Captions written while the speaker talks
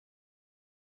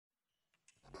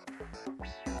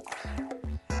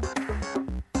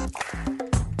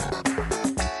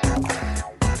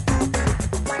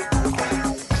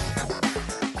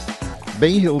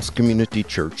Bay Hills Community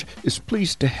Church is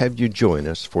pleased to have you join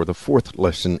us for the fourth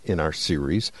lesson in our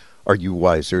series, Are You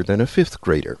Wiser Than a Fifth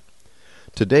Grader?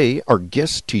 Today, our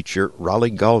guest teacher, Raleigh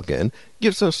Galgan,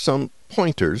 gives us some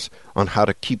pointers on how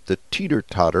to keep the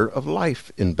teeter-totter of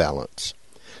life in balance.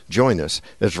 Join us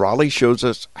as Raleigh shows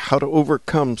us how to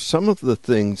overcome some of the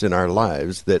things in our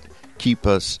lives that keep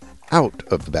us out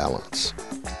of balance.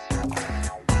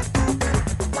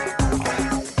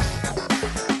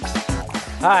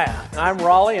 Hi, I'm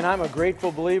Raleigh, and I'm a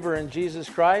grateful believer in Jesus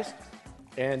Christ.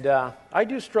 And I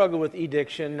do struggle with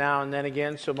addiction now and then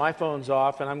again, so my phone's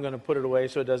off, and I'm going to put it away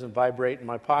so it doesn't vibrate in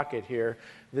my pocket here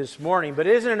this morning. But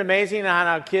isn't it amazing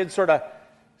how kids sort of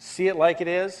see it like it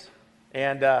is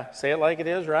and say it like it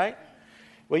is, right?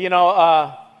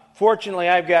 Well, fortunately,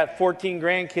 I've got 14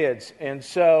 grandkids, and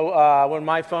so when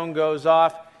my phone goes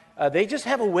off, they just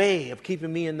have a way of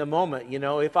keeping me in the moment.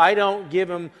 If I don't give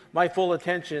them my full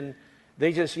attention,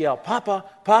 they just yell, "Papa,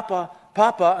 Papa,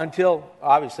 Papa," until,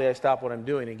 obviously, I stop what I'm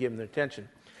doing and give them their attention.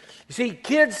 You see,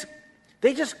 kids,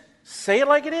 they just say it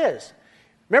like it is.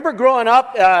 Remember growing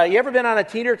up, you ever been on a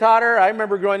teeter-totter? I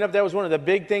remember growing up, that was one of the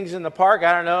big things in the park.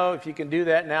 I don't know if you can do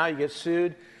that now. You get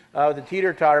sued with the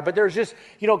teeter-totter. But there's just,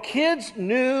 kids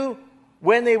knew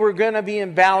when they were going to be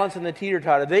in balance in the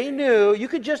teeter-totter. They knew, you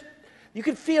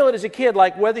could feel it as a kid,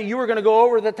 like whether you were going to go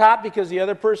over the top because the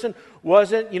other person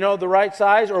wasn't, the right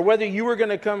size, or whether you were going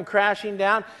to come crashing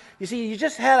down. You see, you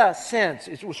just had a sense.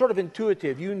 It was sort of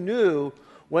intuitive. You knew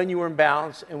when you were in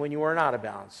balance and when you were not in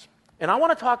balance. And I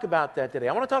want to talk about that today.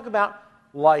 I want to talk about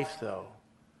life, though,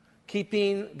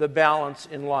 keeping the balance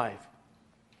in life.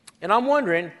 And I'm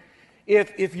wondering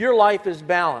if your life is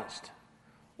balanced,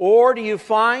 or do you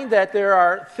find that there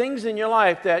are things in your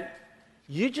life that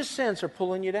you just sense are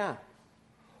pulling you down?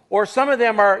 Or some of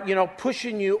them are,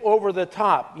 pushing you over the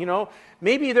top.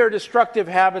 Maybe they're destructive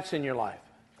habits in your life.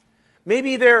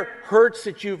 Maybe they're hurts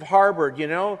that you've harbored,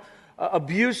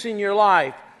 abuse in your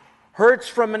life, hurts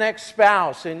from an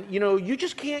ex-spouse, and, you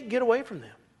just can't get away from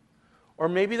them. Or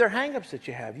maybe they're hang-ups that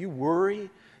you have. You worry,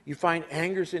 you find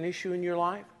anger's an issue in your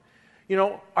life.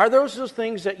 Are those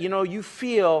things that, you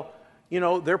feel,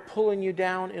 they're pulling you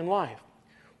down in life?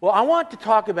 Well, I want to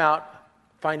talk about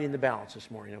finding the balance this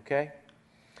morning, okay?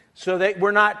 So that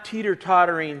we're not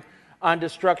teeter-tottering on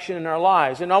destruction in our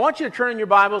lives. And I want you to turn in your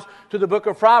Bibles to the book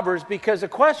of Proverbs, because the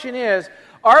question is,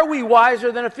 are we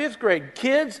wiser than a fifth grade?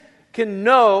 Kids can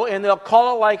know, and they'll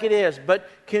call it like it is, but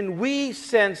can we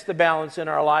sense the balance in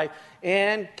our life,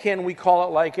 and can we call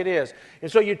it like it is?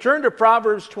 And so you turn to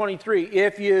Proverbs 23.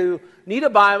 If you need a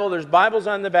Bible, there's Bibles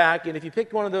on the back, and if you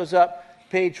picked one of those up,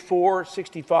 page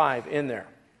 465 in there.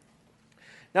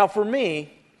 Now for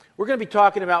me, we're going to be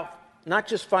talking about not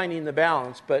just finding the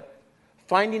balance, but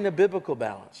finding the biblical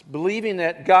balance, believing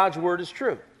that God's word is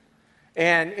true.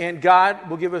 And God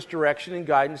will give us direction and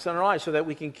guidance in our lives so that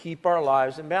we can keep our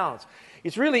lives in balance.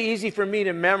 It's really easy for me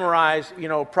to memorize,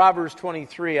 Proverbs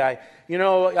 23. I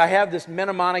have this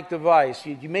mnemonic device.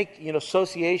 You make,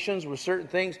 associations with certain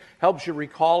things, helps you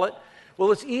recall it.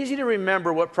 Well, it's easy to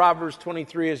remember what Proverbs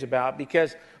 23 is about,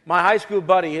 because my high school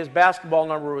buddy, his basketball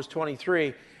number was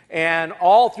 23, and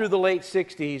all through the late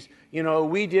 60s,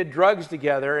 we did drugs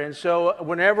together. And so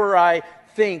whenever I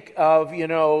think of,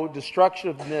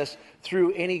 destructiveness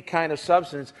through any kind of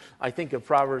substance, I think of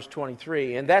Proverbs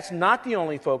 23. And that's not the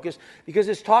only focus, because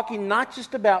it's talking not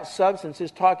just about substance,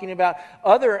 it's talking about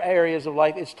other areas of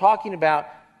life. It's talking about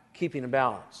keeping a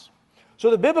balance.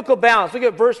 So the biblical balance, look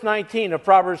at verse 19 of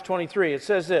Proverbs 23. It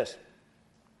says this: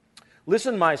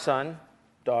 "Listen, my son,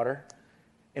 daughter,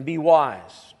 and be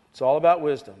wise." It's all about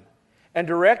wisdom. "And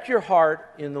direct your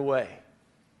heart in the way."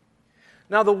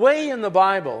 Now, the way in the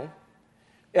Bible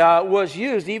was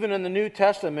used even in the New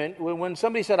Testament. When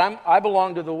somebody said, I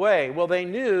belong to the way, well, they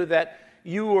knew that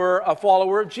you were a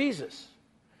follower of Jesus.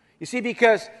 You see,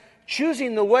 because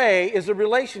choosing the way is a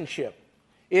relationship.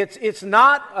 It's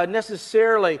not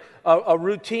necessarily a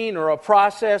routine or a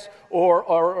process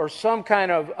or some kind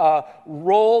of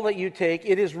role that you take.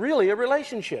 It is really a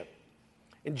relationship.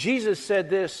 And Jesus said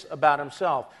this about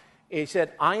himself. He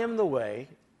said, "I am the way,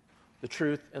 the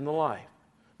truth, and the life.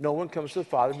 No one comes to the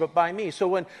Father but by me." So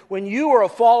when you are a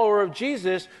follower of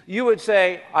Jesus, you would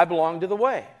say, "I belong to the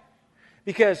way."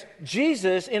 Because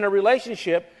Jesus, in a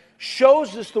relationship,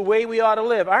 shows us the way we ought to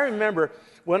live. I remember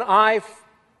when I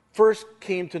first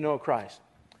came to know Christ.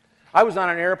 I was on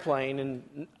an airplane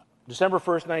in December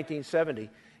 1st, 1970,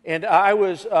 and I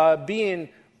was being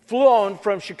flown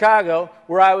from Chicago,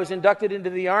 where I was inducted into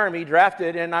the Army,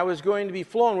 drafted, and I was going to be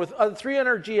flown with other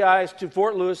 300 GIs to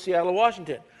Fort Lewis, Seattle,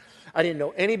 Washington. I didn't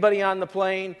know anybody on the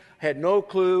plane, had no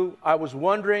clue. I was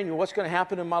wondering, what's going to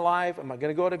happen in my life? Am I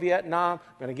going to go to Vietnam?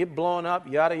 Am I going to get blown up?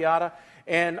 Yada, yada.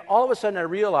 And all of a sudden I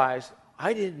realized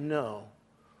I didn't know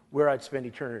where I'd spend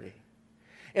eternity.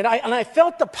 And I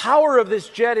felt the power of this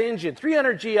jet engine,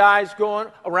 300 GIs going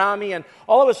around me, and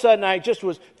all of a sudden I just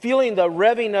was feeling the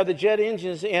revving of the jet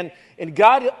engines, and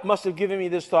God must have given me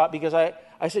this thought, because I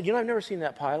said, I've never seen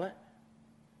that pilot.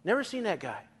 Never seen that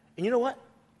guy. And you know what?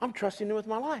 I'm trusting him with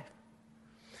my life.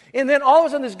 And then all of a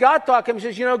sudden this God thought comes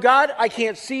and says, God, I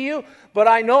can't see you, but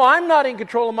I know I'm not in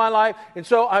control of my life, and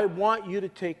so I want you to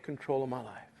take control of my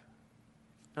life.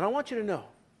 And I want you to know,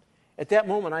 at that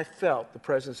moment, I felt the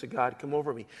presence of God come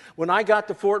over me. When I got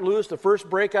to Fort Lewis, the first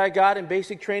break I got in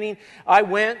basic training, I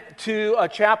went to a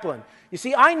chaplain. You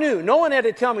see, I knew, no one had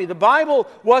to tell me. The Bible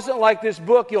wasn't like this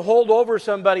book you hold over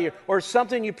somebody or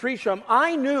something you preach from.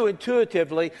 I knew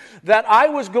intuitively that I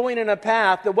was going in a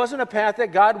path that wasn't a path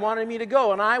that God wanted me to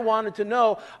go. And I wanted to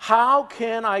know, how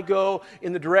can I go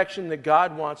in the direction that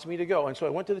God wants me to go? And so I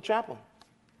went to the chaplain.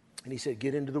 And he said,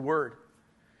 get into the Word.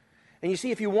 And you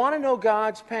see, if you want to know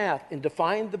God's path and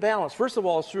define the balance, first of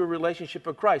all, it's through a relationship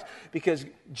with Christ, because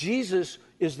Jesus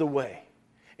is the way.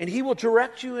 And He will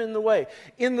direct you in the way.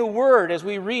 In the Word, as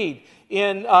we read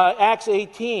in Acts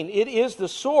 18, it is the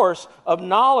source of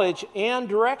knowledge and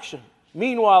direction.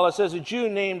 Meanwhile, it says a Jew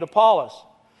named Apollos,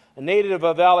 a native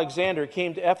of Alexandria,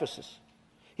 came to Ephesus.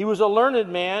 He was a learned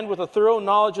man with a thorough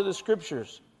knowledge of the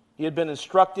Scriptures. He had been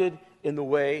instructed in the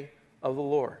way of the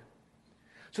Lord.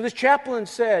 So this chaplain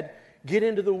said, get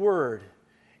into the Word,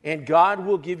 and God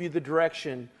will give you the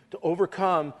direction to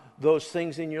overcome those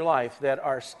things in your life that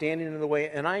are standing in the way.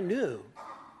 And I knew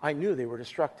they were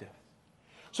destructive.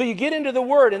 So you get into the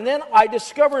Word, and then I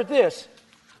discovered this.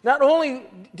 Not only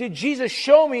did Jesus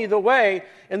show me the way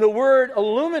and the Word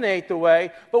illuminate the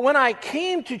way, but when I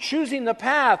came to choosing the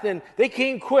path, and they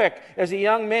came quick as a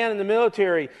young man in the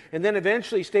military and then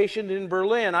eventually stationed in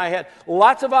Berlin, I had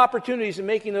lots of opportunities in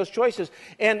making those choices.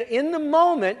 And in the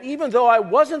moment, even though I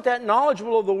wasn't that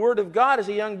knowledgeable of the Word of God as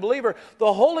a young believer,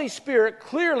 the Holy Spirit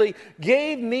clearly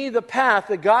gave me the path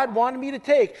that God wanted me to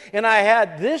take. And I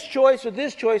had this choice or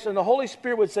this choice, and the Holy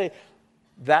Spirit would say,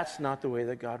 that's not the way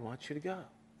that God wants you to go.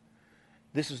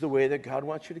 This is the way that God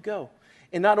wants you to go.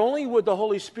 And not only would the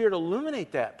Holy Spirit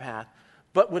illuminate that path,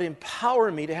 but would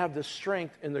empower me to have the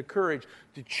strength and the courage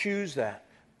to choose that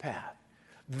path.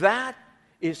 That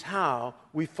is how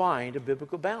we find a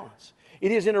biblical balance.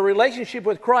 It is in a relationship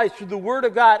with Christ through the Word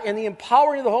of God and the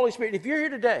empowering of the Holy Spirit. If you're here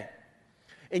today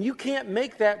and you can't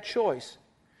make that choice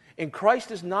and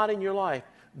Christ is not in your life,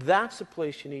 that's the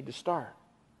place you need to start.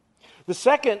 The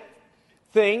second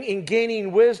thing in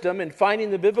gaining wisdom and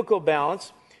finding the biblical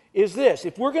balance is this.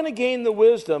 If we're going to gain the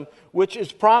wisdom which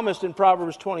is promised in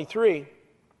Proverbs 23,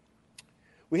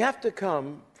 we have to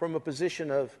come from a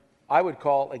position of, I would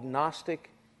call, agnostic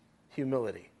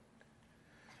humility.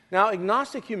 Now,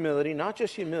 agnostic humility, not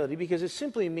just humility, because it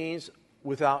simply means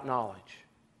without knowledge.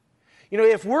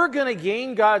 If we're going to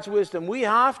gain God's wisdom, we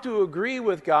have to agree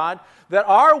with God that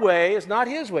our way is not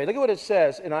His way. Look at what it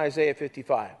says in Isaiah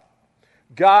 55.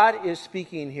 God is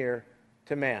speaking here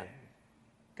to man.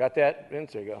 Got that? There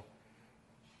you go.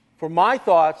 For my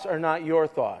thoughts are not your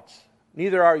thoughts,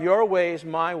 neither are your ways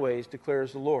my ways,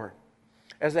 declares the Lord.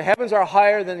 As the heavens are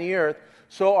higher than the earth,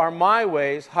 so are my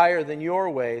ways higher than your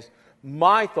ways,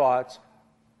 my thoughts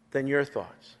than your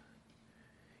thoughts.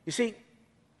 You see,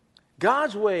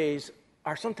 God's ways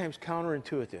are sometimes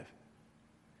counterintuitive.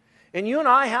 And you and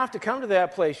I have to come to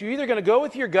that place. You're either going to go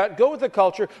with your gut, go with the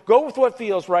culture, go with what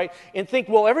feels right, and think,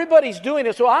 well, everybody's doing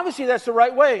it, so obviously that's the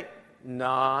right way.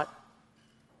 Not.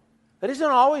 That isn't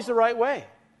always the right way.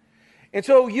 And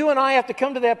so you and I have to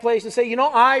come to that place and say,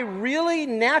 I really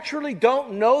naturally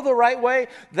don't know the right way.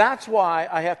 That's why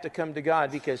I have to come to God,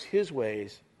 because His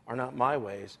ways are not my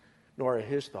ways, nor are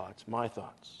His thoughts my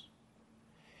thoughts.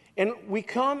 And we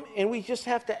come and we just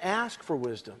have to ask for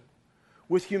wisdom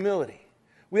with humility.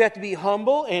 We have to be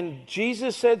humble, and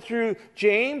Jesus said through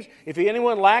James, if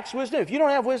anyone lacks wisdom, if you don't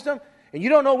have wisdom and you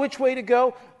don't know which way to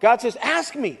go, God says,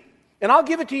 ask me, and I'll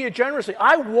give it to you generously.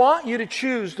 I want you to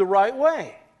choose the right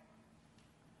way.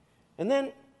 And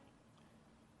then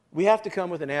we have to come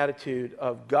with an attitude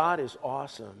of God is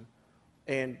awesome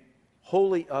and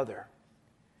wholly other.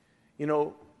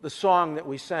 The song that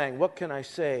we sang, what can I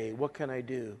say, what can I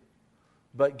do,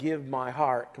 but give my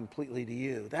heart completely to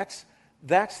you. That's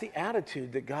the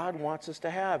attitude that God wants us to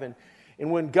have. And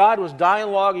And when God was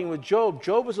dialoguing with Job,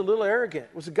 Job was a little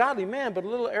arrogant. Was a godly man, but a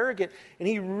little arrogant. And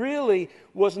he really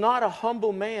was not a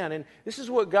humble man. And this is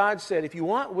what God said. If you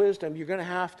want wisdom, you're going to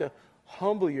have to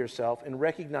humble yourself and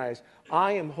recognize,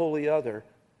 I am wholly other,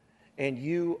 and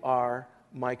you are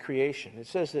my creation. It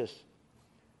says this,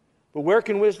 but where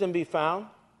can wisdom be found?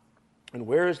 And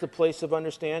where is the place of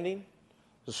understanding?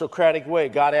 The Socratic way,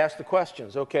 God asked the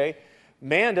questions, okay?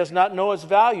 Man does not know its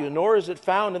value, nor is it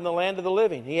found in the land of the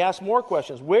living. He asked more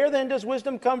questions. Where then does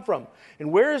wisdom come from?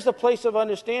 And where is the place of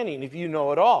understanding, if you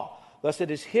know it all, lest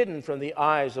it is hidden from the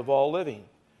eyes of all living?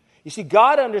 You see,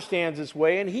 God understands its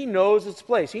way, and he knows its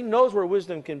place. He knows where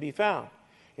wisdom can be found.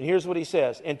 And here's what he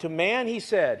says. And to man he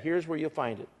said, here's where you'll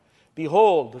find it,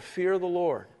 behold, the fear of the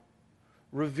Lord,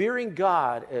 revering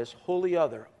God as holy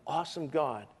other, awesome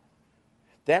God.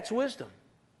 That's wisdom.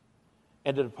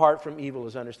 And to depart from evil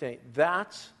is understanding.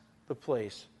 That's the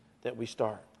place that we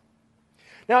start.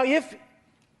 Now, if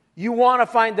you want to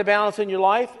find the balance in your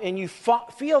life and you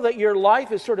feel that your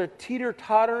life is sort of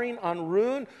teeter-tottering on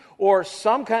ruin or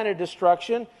some kind of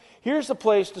destruction, here's the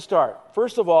place to start.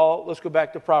 First of all, let's go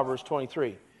back to Proverbs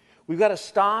 23. We've got to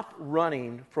stop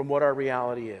running from what our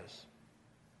reality is.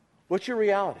 What's your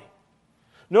reality?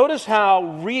 Notice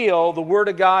how real the Word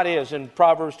of God is in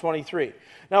Proverbs 23.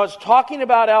 Now, it's talking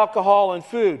about alcohol and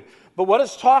food, but what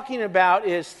it's talking about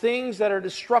is things that are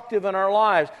destructive in our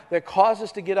lives that cause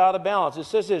us to get out of balance. It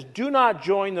says this, do not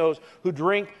join those who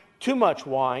drink too much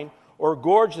wine or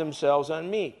gorge themselves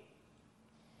on meat.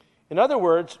 In other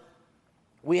words,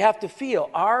 we have to feel,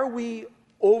 are we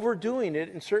overdoing it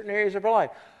in certain areas of our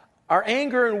life? Are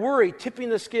anger and worry tipping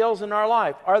the scales in our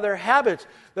life? Are there habits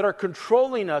that are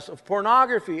controlling us of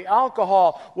pornography,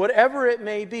 alcohol, whatever it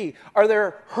may be? Are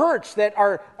there hurts that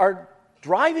are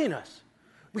driving us?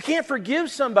 We can't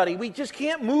forgive somebody. We just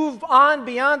can't move on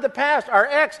beyond the past. Our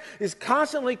ex is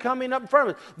constantly coming up in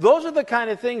front of us. Those are the kind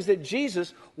of things that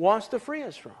Jesus wants to free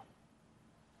us from.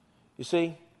 You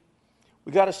see,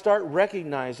 we got to start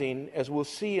recognizing, as we'll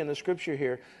see in the scripture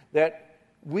here, that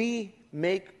we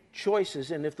make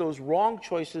choices, and if those wrong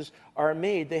choices are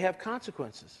made, they have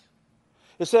consequences.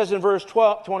 It says in verse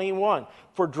 21,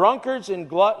 for drunkards and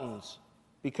gluttons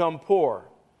become poor,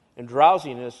 and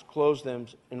drowsiness clothes them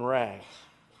in rags.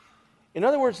 In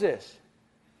other words, there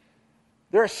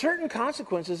are certain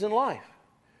consequences in life.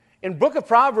 In Book of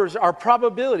Proverbs are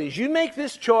probabilities. You make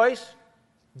this choice,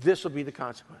 this will be the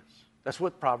consequence. That's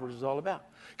what Proverbs is all about.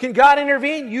 Can God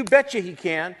intervene? You betcha He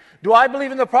can. Do I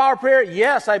believe in the power of prayer?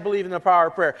 Yes, I believe in the power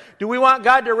of prayer. Do we want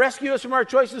God to rescue us from our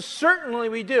choices? Certainly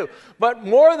we do. But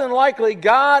more than likely,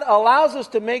 God allows us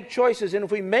to make choices, and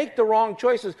if we make the wrong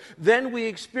choices, then we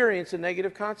experience the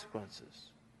negative consequences.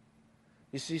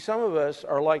 You see, some of us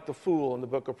are like the fool in the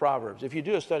book of Proverbs. If you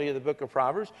do a study of the book of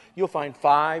Proverbs, you'll find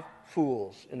 5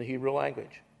 fools in the Hebrew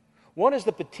language. One is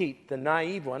the petite, the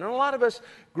naive one. And a lot of us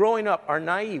growing up are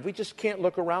naive. We just can't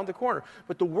look around the corner.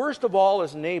 But the worst of all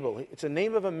is Nabal. It's a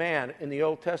name of a man in the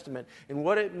Old Testament. And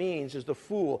what it means is the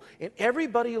fool. And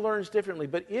everybody learns differently.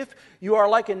 But if you are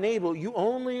like a Nabal, you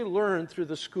only learn through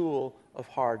the school of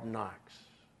hard knocks.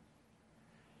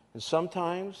 And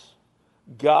sometimes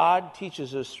God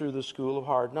teaches us through the school of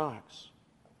hard knocks.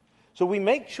 So we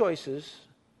make choices,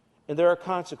 and there are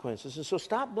consequences. And so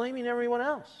stop blaming everyone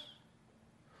else.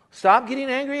 Stop getting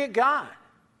angry at God.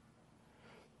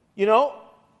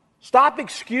 Stop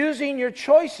excusing your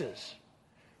choices.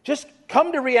 Just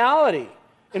come to reality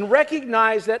and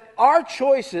recognize that our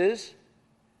choices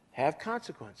have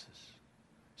consequences.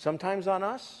 Sometimes on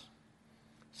us,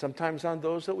 sometimes on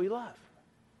those that we love.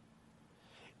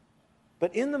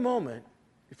 But in the moment,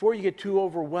 before you get too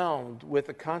overwhelmed with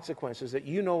the consequences that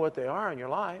you know what they are in your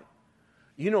life,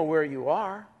 you know where you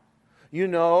are. You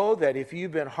know that if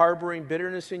you've been harboring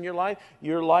bitterness in your life,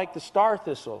 you're like the star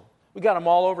thistle. We got them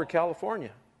all over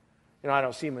California. I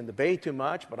don't see them in the bay too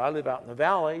much, but I live out in the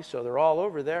valley, so they're all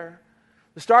over there.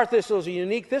 The star thistle is a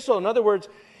unique thistle. In other words,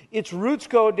 its roots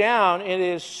go down, and it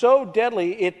is so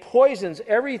deadly, it poisons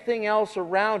everything else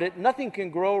around it. Nothing can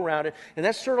grow around it. And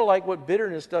that's sort of like what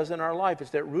bitterness does in our life.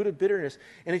 It's that root of bitterness,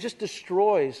 and it just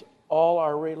destroys all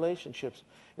our relationships.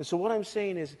 And so what I'm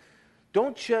saying is,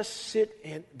 don't just sit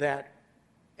in that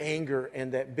anger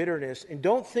and that bitterness, and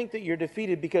don't think that you're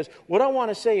defeated, because what I want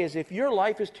to say is, if your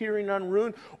life is teetering on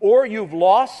ruin, or you've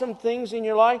lost some things in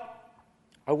your life,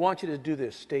 I want you to do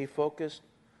this. Stay focused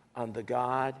on the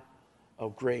God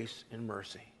of grace and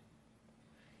mercy.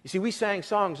 You see, we sang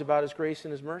songs about His grace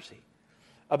and His mercy,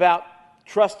 about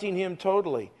trusting Him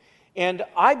totally. And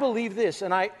I believe this,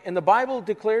 and the Bible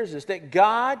declares this, that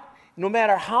God, no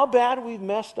matter how bad we've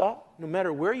messed up, no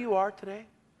matter where you are today,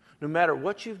 No matter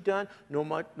what you've done, no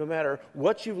matter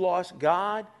what you've lost,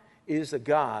 God is a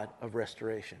God of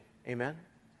restoration. Amen?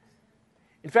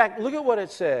 In fact, look at what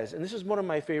it says. And this is one of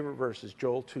my favorite verses,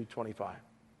 Joel 2:25.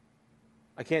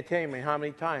 I can't tell you how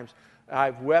many times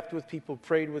I've wept with people,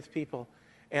 prayed with people,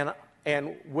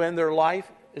 and when their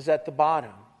life is at the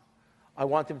bottom, I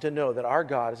want them to know that our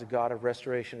God is a God of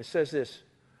restoration. It says this,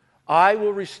 I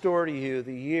will restore to you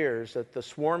the years that the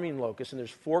swarming locust, and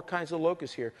there's 4 kinds of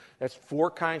locusts here. That's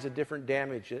 4 kinds of different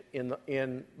damage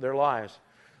in their lives.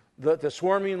 The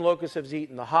swarming locust has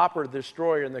eaten, the hopper, the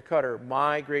destroyer, and the cutter,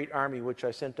 my great army which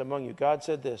I sent among you. God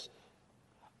said this,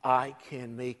 I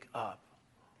can make up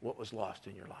what was lost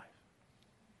in your life.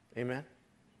 Amen?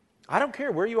 I don't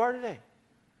care where you are today.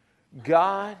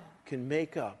 God can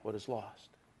make up what is lost.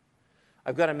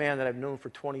 I've got a man that I've known for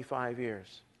 25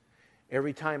 years.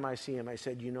 Every time I see him, I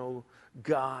said, you know,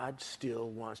 God still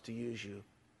wants to use you.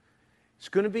 It's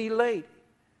going to be late.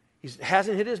 He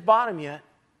hasn't hit his bottom yet.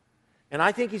 And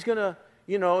I think he's going to,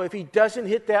 you know, if he doesn't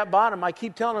hit that bottom, I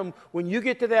keep telling him, when you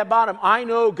get to that bottom, I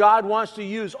know God wants to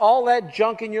use all that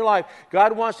junk in your life.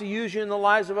 God wants to use you in the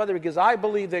lives of others because I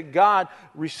believe that God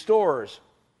restores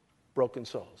broken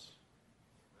souls.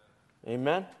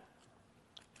 Amen?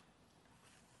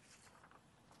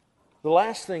 The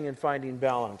last thing in finding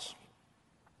balance,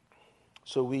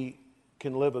 so we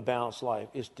can live a balanced life,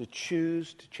 is to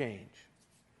choose to change.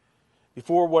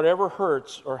 Before whatever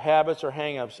hurts or habits or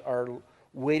hang-ups are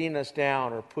weighting us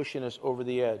down or pushing us over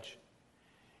the edge.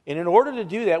 And in order to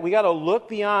do that, we got to look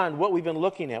beyond what we've been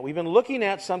looking at. We've been looking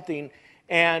at something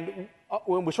and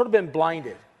we've sort of been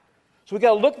blinded. So we've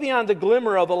got to look beyond the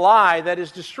glimmer of the lie that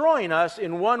is destroying us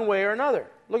in one way or another.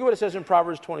 Look at what it says in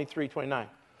Proverbs 23:29.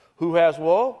 Who has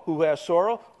woe? Who has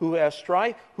sorrow? Who has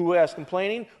strife? Who has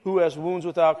complaining? Who has wounds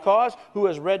without cause? Who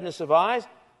has redness of eyes?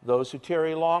 Those who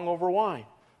tarry long over wine.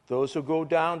 Those who go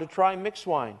down to try mixed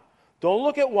wine. Don't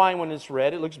look at wine when it's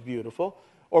red. It looks beautiful.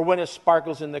 Or when it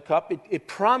sparkles in the cup. It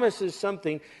promises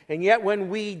something. And yet when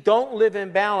we don't live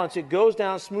in balance, it goes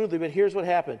down smoothly. But here's what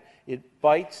happened. It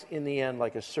bites in the end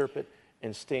like a serpent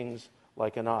and stings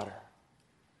like an otter.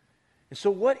 And so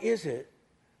what is it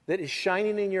that is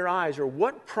shining in your eyes, or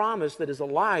what promise that is a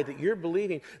lie that you're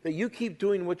believing, that you keep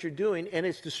doing what you're doing and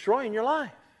it's destroying your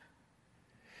life?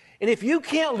 And if you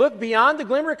can't look beyond the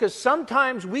glimmer, because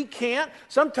sometimes we can't,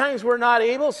 sometimes we're not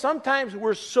able, sometimes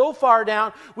we're so far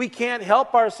down we can't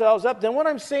help ourselves up, then what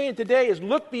I'm saying today is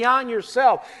look beyond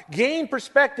yourself, gain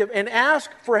perspective, and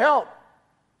ask for help.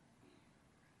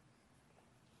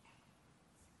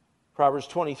 Proverbs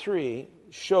 23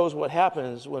 shows what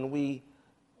happens when we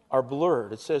are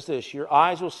blurred. It says this, your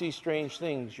eyes will see strange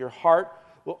things, your heart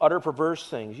will utter perverse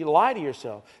things. You lie to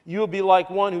yourself. You will be like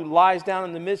one who lies down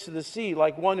in the midst of the sea,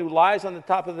 like one who lies on the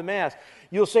top of the mast.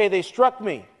 You'll say, they struck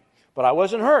me, but I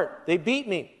wasn't hurt. They beat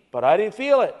me, but I didn't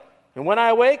feel it. And when I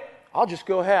awake, I'll just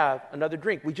go have another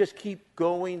drink. We just keep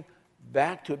going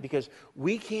back to it because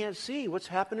we can't see what's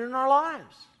happening in our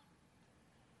lives.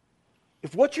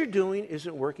 If what you're doing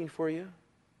isn't working for you,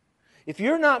 if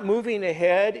you're not moving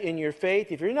ahead in your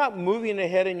faith, if you're not moving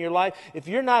ahead in your life, if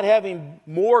you're not having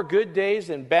more good days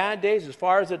than bad days as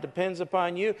far as it depends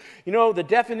upon you, you know, the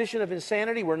definition of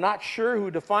insanity, we're not sure who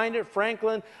defined it,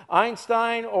 Franklin,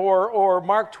 Einstein, or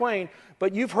Mark Twain,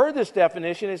 but you've heard this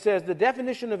definition. It says the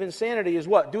definition of insanity is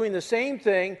what? Doing the same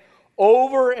thing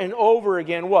over and over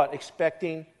again, what?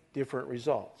 Expecting different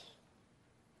results.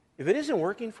 If it isn't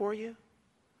working for you,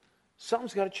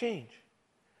 something's got to change.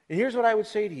 And here's what I would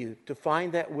say to you to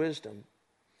find that wisdom.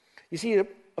 You see, a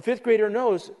 5th grader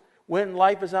knows when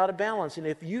life is out of balance. And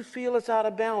if you feel it's out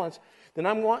of balance, then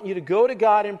I'm wanting you to go to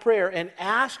God in prayer and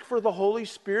ask for the Holy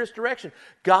Spirit's direction.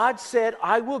 God said,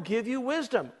 I will give you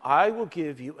wisdom. I will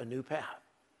give you a new path.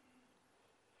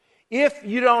 If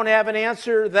you don't have an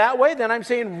answer that way, then I'm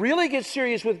saying really get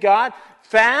serious with God.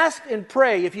 Fast and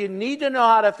pray. If you need to know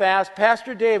how to fast,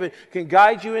 Pastor David can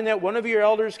guide you in that. One of your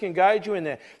elders can guide you in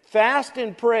that. Fast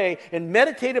and pray and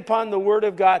meditate upon the Word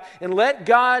of God and let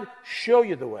God show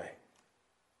you the way.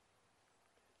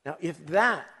 Now, if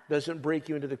that doesn't break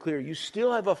you into the clear, you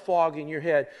still have a fog in your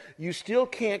head, you still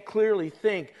can't clearly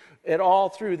think it all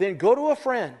through, then go to a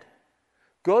friend.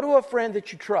 Go to a friend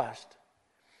that you trust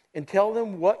and tell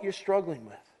them what you're struggling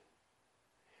with.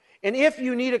 And if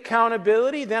you need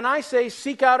accountability, then I say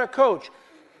seek out a coach.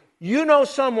 You know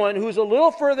someone who's a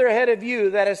little further ahead of you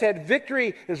that has had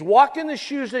victory, has walked in the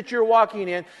shoes that you're walking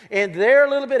in, and they're a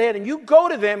little bit ahead. And you go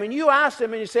to them and you ask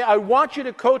them and you say, I want you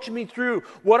to coach me through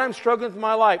what I'm struggling with in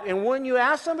my life. And when you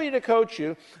ask somebody to coach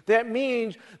you, that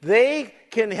means they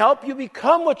can help you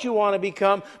become what you want to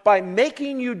become by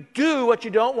making you do what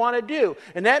you don't want to do.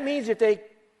 And that means if they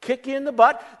kick you in the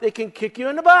butt, they can kick you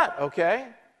in the butt, okay?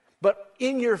 But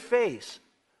in your face.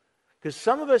 Because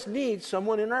some of us need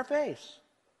someone in our face.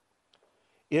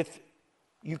 If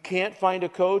you can't find a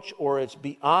coach, or it's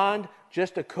beyond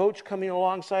just a coach coming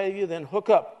alongside of you, then hook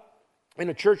up in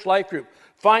a church life group.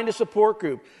 Find a support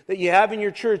group that you have in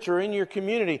your church or in your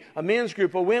community, a men's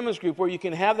group, a women's group, where you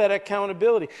can have that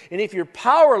accountability. And if you're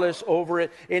powerless over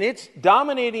it and it's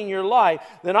dominating your life,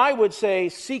 then I would say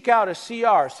seek out a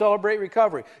CR, Celebrate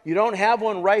Recovery. You don't have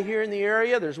one right here in the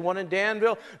area. There's one in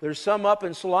Danville. There's some up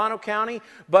in Solano County.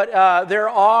 But there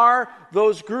are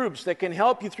those groups that can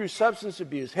help you through substance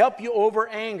abuse, help you over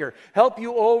anger, help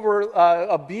you over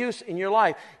abuse in your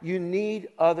life. You need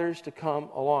others to come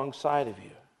alongside of you.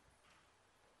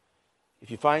 If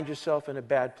you find yourself in a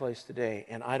bad place today,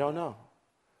 and I don't know,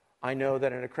 I know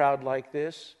that in a crowd like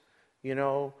this,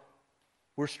 we're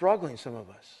struggling, some of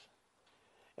us.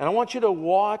 And I want you to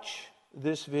watch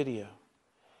this video.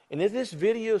 And if this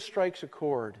video strikes a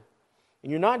chord,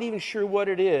 and you're not even sure what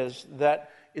it is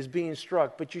that is being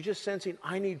struck, but you're just sensing,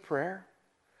 I need prayer.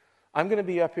 I'm going to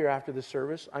be up here after the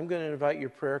service. I'm going to invite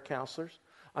your prayer counselors.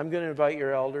 I'm going to invite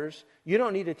your elders. You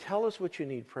don't need to tell us what you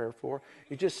need prayer for.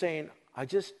 You're just saying, I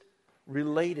just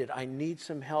related. I need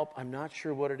some help. I'm not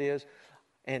sure what it is.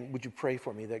 And would you pray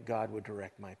for me that God would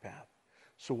direct my path?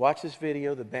 So watch this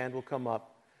video. The band will come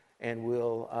up, and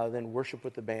we'll then worship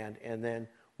with the band, and then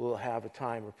we'll have a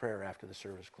time of prayer after the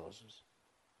service closes.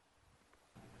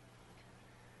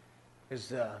 As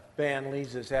the band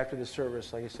leads us after the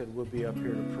service, like I said, we'll be up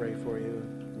here to pray for you.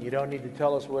 You don't need to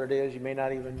tell us what it is. You may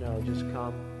not even know. Just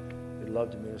come. We'd love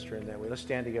to minister in that way. Let's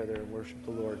stand together and worship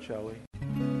the Lord, shall we?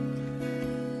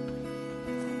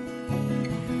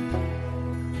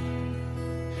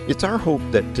 It's our hope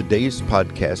that today's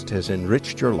podcast has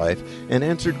enriched your life and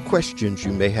answered questions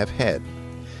you may have had.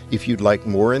 If you'd like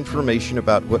more information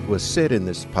about what was said in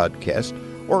this podcast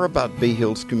or about Bay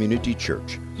Hills Community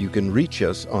Church, you can reach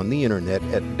us on the internet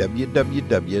at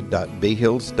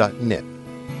www.bayhills.net.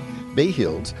 Bay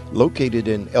Hills, located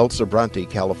in El Sobrante,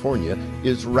 California,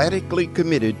 is radically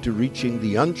committed to reaching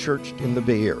the unchurched in the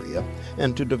Bay Area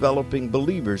and to developing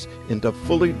believers into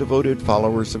fully devoted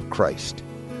followers of Christ.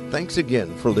 Thanks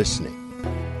again for listening.